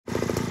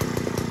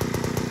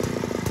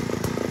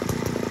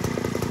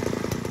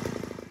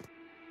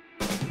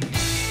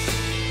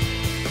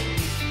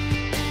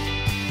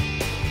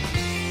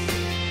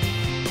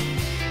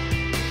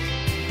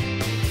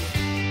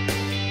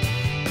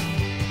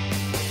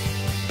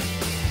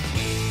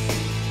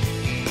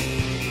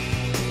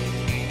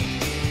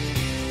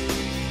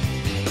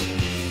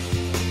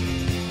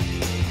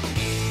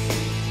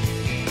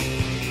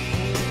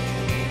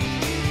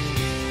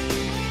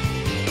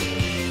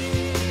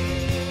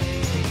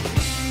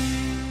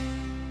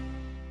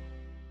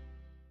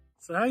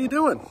So how you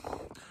doing?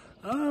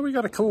 We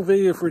got a cool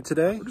video for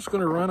today. We're just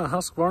going to run a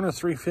Husqvarna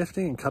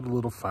 350 and cut a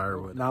little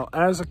firewood. Now,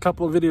 as a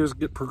couple of videos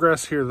get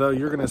progressed here, though,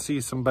 you're going to see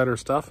some better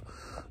stuff.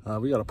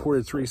 We got a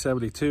ported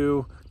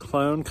 372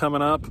 clone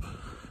coming up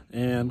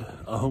and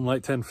a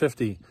Homelight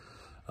 1050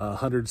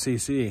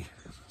 100cc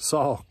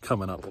saw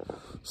coming up.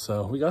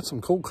 So we got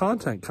some cool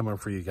content coming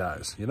for you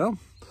guys, you know?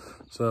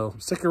 So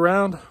stick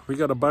around. We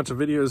got a bunch of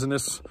videos in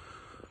this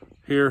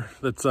here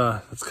that's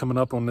coming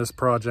up on this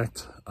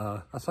project.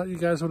 I thought you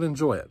guys would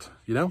enjoy it,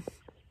 you know?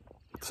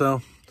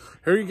 So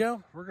here you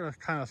go. We're gonna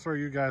kind of throw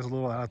you guys a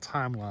little out of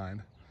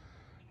timeline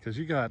because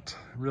you got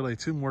really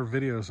 2 more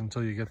videos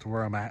until you get to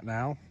where I'm at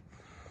now.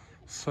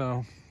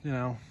 So, you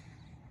know,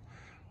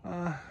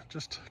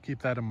 just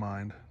keep that in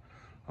mind.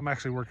 I'm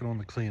actually working on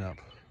the cleanup.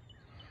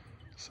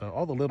 So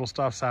all the little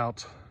stuff's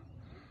out.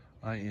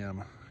 I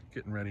am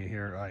getting ready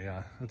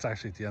here. It's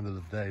actually at the end of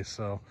the day.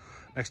 So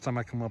next time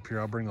I come up here,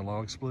 I'll bring the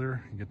log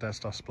splitter and get that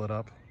stuff split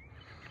up.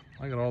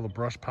 I got all the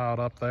brush piled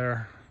up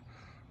there.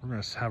 We're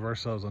gonna have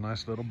ourselves a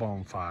nice little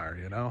bonfire,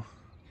 you know?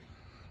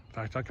 In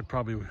fact, I could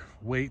probably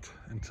wait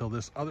until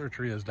this other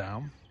tree is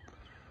down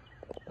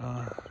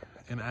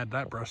and add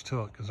that brush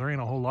to it because there ain't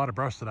a whole lot of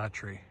brush to that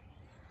tree.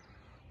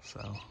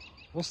 So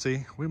we'll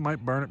see. We might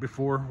burn it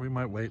before, we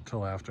might wait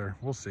till after.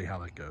 We'll see how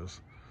that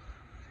goes.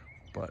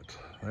 But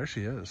there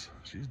she is,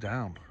 she's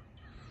down.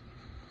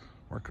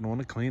 Working on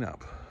the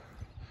cleanup.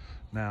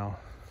 Now,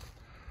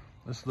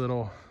 this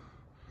little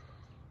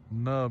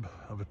nub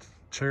of a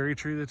cherry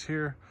tree that's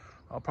here,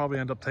 I'll probably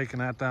end up taking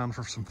that down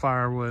for some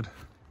firewood.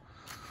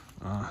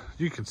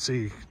 You can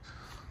see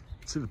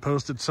the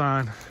posted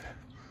sign.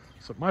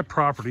 So my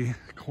property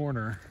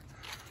corner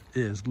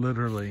is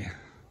literally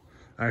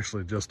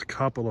actually just a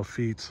couple of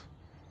feet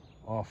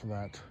off of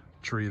that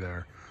tree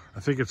there. I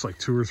think it's like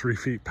 2 or 3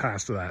 feet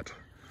past that.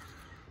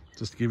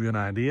 Just to give you an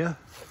idea,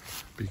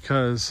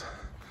 because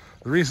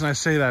the reason I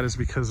say that is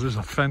because there's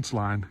a fence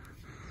line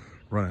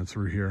running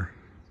through here.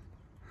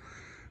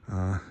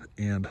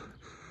 And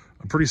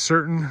I'm pretty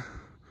certain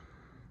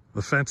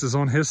the fence is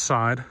on his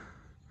side,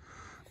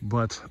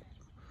 but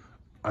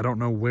I don't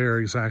know where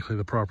exactly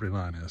the property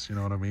line is, you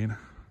know what I mean?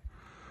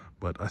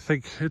 But I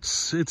think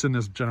it's in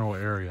this general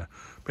area.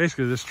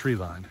 Basically this tree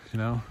line, you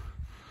know?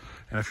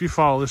 And if you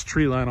follow this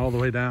tree line all the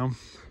way down,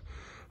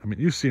 I mean,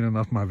 you've seen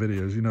enough of my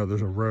videos, you know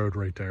there's a road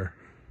right there.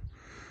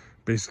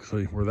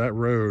 Basically, where that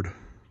road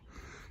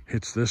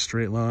hits this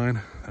straight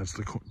line, that's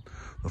the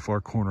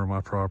far corner of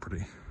my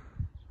property.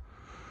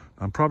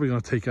 I'm probably gonna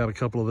take out a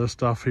couple of this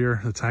stuff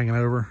here that's hanging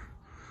over.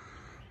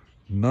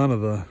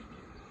 Nothing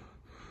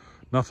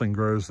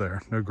grows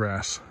there, no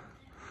grass.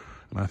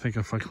 And I think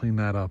if I clean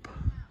that up,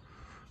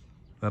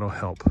 that'll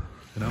help,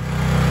 you know?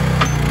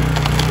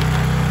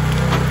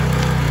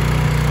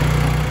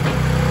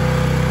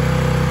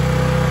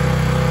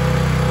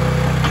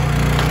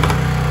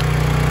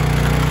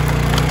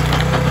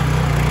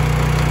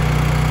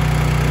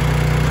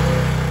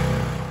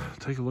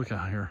 Take a look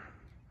out here.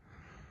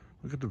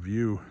 Look at the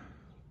view.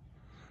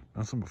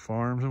 Nothing but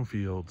farms and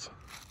fields.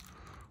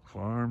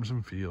 Farms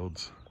and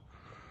fields.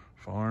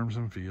 Farms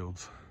and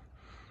fields.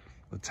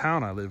 The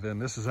town I live in,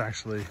 this is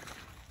actually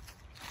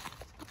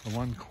the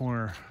one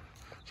corner.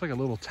 It's like a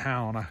little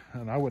town,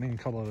 and I wouldn't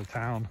even call it a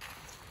town.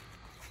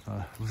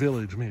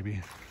 Village,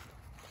 maybe.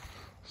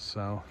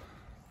 So,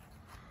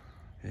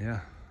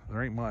 yeah,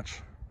 there ain't much.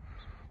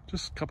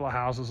 Just a couple of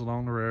houses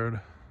along the road,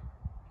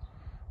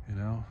 you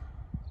know.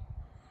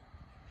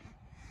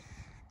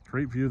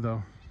 Great view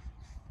though.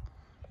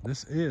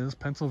 This is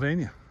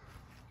Pennsylvania.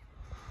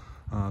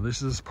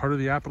 This is part of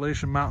the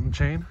Appalachian mountain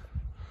chain,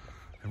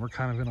 and we're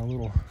kind of in a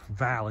little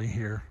valley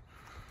here.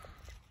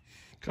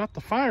 Got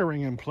the fire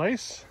ring in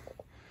place.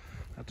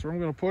 That's where I'm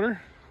gonna put her.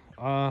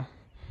 I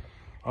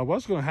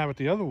was gonna have it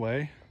the other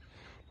way,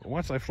 but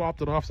once I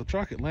flopped it off the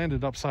truck, it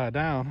landed upside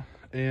down,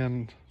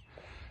 and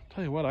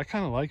tell you what, I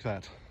kind of like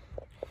that.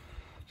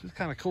 It's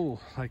kind of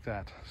cool like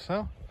that.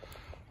 So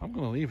I'm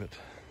gonna leave it.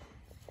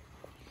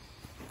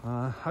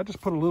 I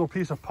just put a little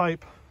piece of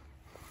pipe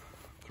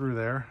through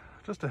there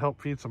just to help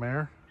feed some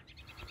air,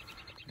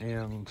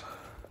 and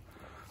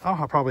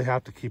I'll probably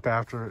have to keep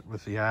after it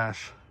with the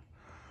ash,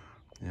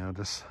 you know,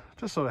 just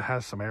so it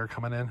has some air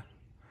coming in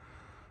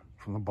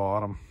from the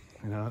bottom,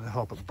 you know, to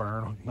help it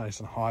burn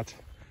nice and hot,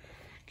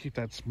 keep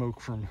that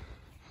smoke from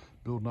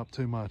building up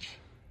too much.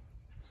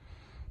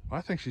 But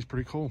I think she's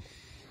pretty cool.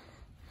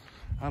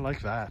 I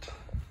like that.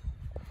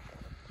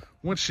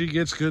 Once she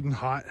gets good and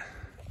hot,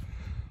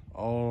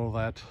 all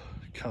that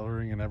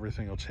coloring and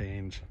everything will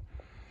change.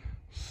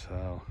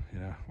 So, you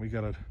know, we're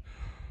gonna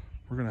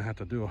have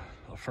to do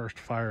a first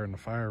fire in the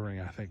fire ring,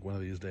 I think, one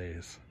of these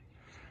days.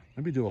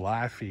 Maybe do a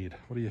live feed.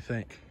 What do you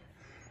think?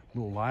 A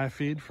little live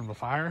feed from the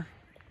fire?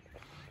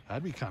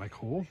 That'd be kind of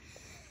cool.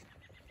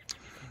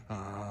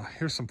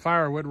 Here's some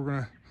firewood.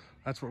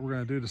 That's what we're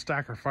gonna do to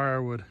stack our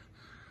firewood.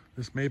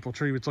 This maple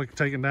tree it's like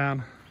taken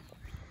down.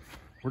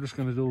 We're just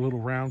gonna do a little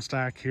round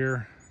stack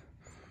here,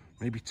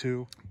 maybe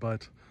 2,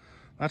 but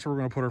that's where we're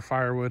gonna put our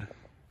firewood.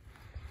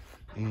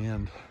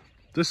 And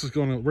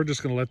we're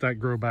just gonna let that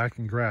grow back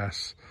in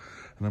grass.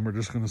 And then we're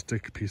just gonna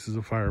stick pieces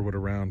of firewood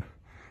around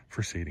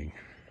for seating.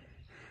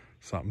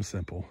 Something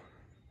simple.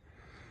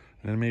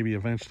 And then maybe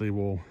eventually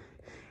we'll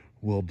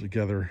weld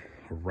together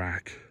a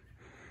rack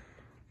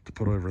to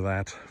put over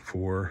that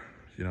for,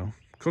 you know,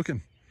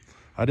 cooking.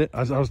 I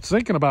was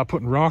thinking about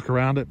putting rock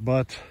around it,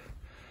 but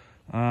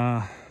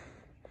I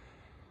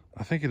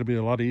think it'll be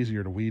a lot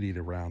easier to weed eat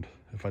around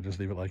if I just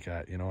leave it like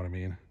that, you know what I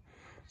mean?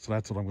 So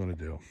that's what I'm gonna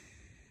do.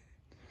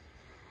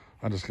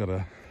 I just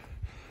gotta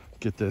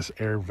get this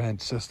air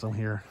vent system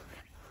here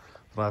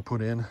that I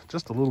put in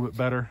just a little bit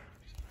better.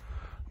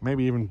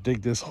 Maybe even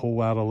dig this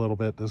hole out a little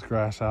bit, this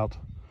grass out,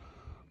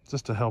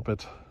 just to help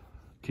it,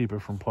 keep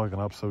it from plugging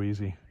up so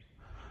easy,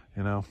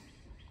 you know?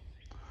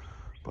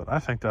 But I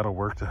think that'll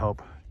work to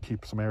help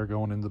keep some air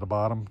going into the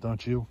bottom,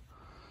 don't you?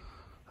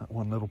 That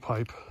one little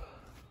pipe.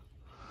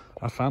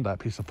 I found that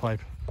piece of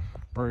pipe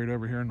buried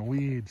over here in the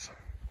weeds.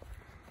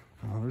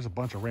 There's a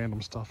bunch of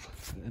random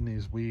stuff in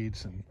these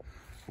weeds and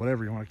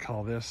whatever you want to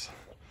call this.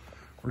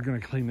 We're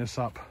gonna clean this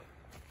up.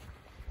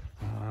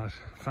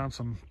 Found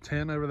some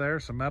tin over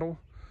there, some metal.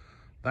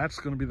 That's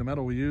gonna be the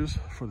metal we use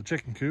for the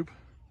chicken coop.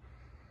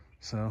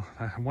 So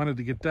I wanted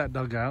to get that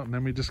dug out, and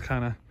then we just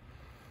kind of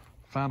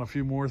found a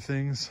few more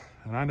things.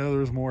 And I know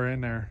there's more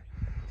in there.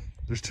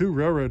 There's two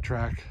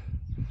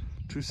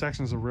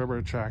sections of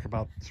railroad track,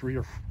 about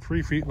 3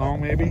 feet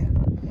long maybe.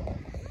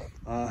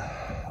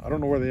 I don't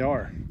know where they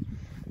are.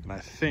 And I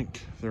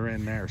think they're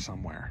in there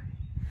somewhere.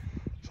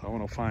 So I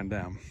want to find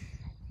them.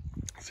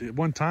 See, at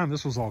one time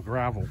this was all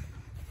gravel.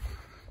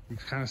 You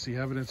can kind of see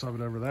evidence of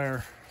it over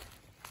there.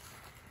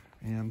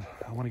 And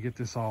I want to get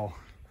this all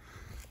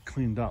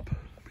cleaned up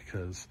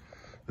because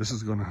this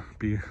is going to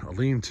be a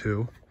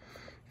lean-to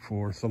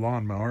for the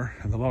lawnmower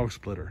and the log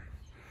splitter.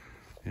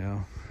 You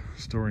know,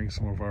 storing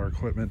some of our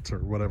equipment or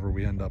whatever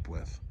we end up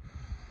with.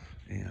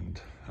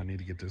 And I need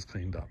to get this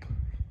cleaned up.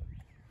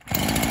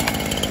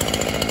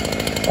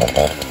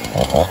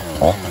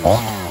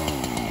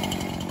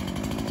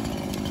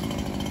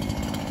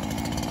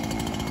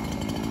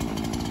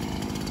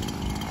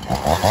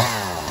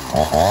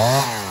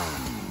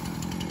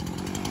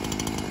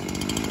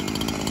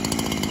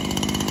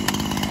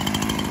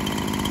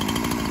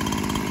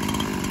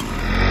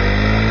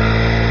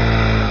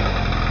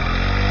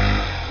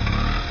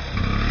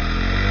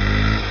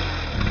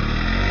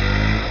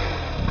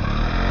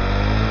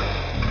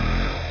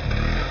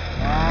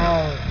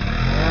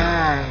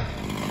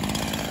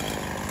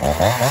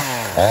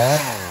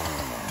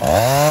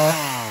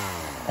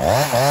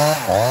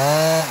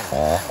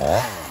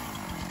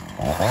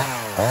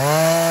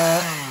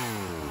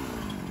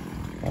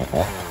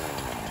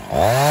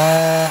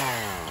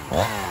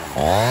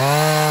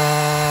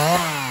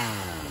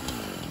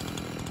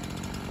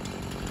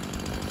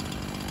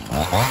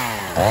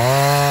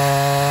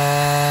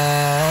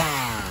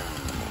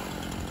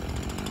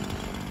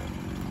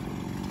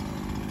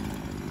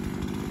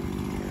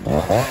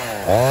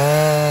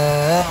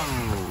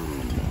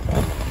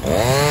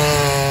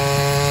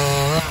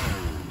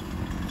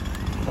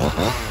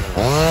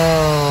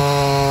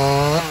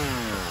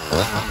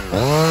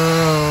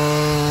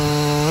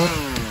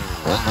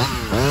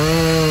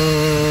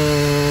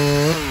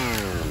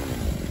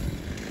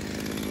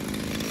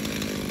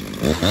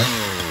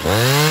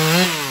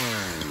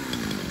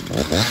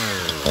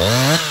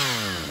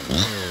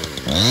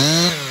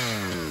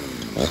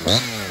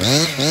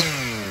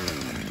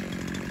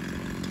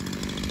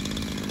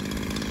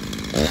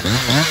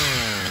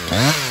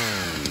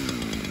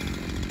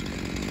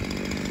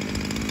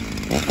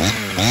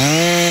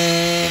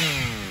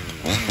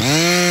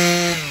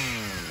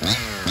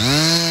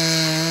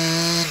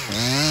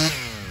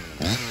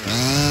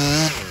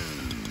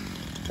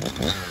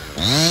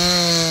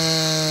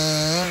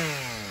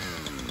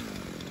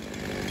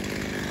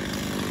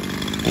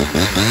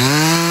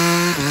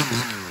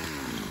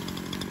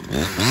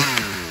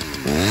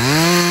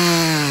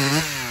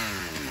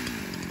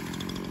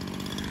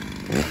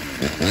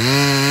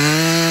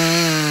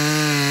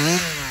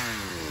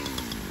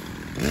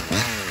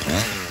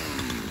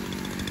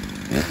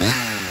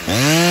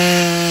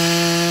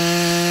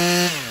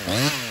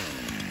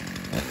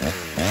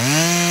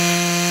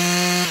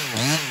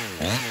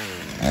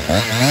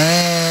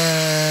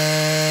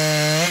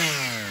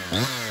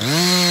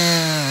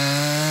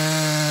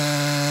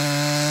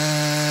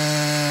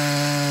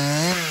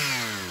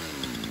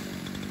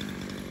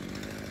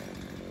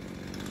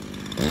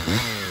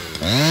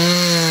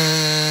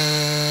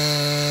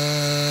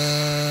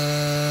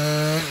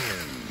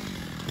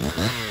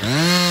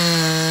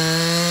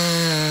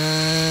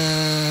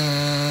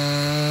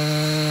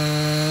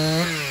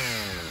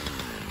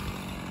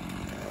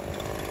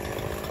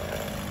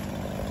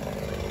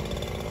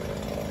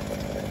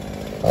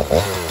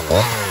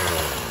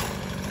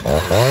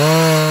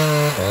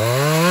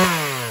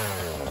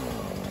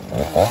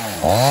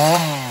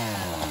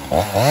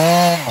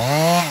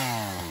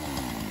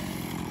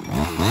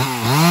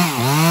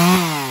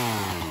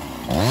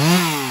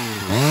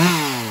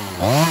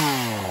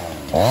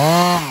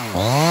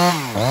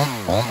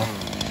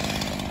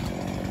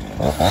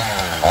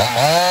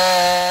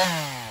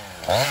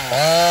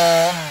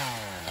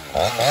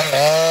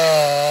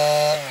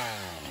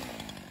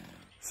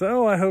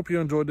 So I hope you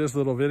enjoyed this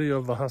little video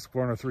of the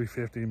Husqvarna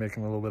 350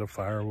 making a little bit of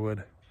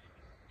firewood.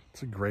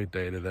 It's a great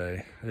day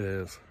today. It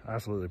is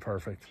absolutely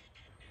perfect.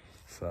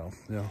 So,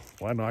 you know,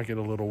 why not get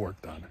a little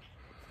work done?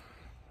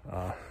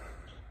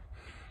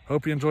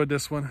 Hope you enjoyed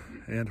this one,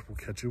 and we'll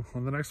catch you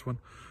on the next one.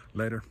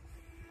 Later.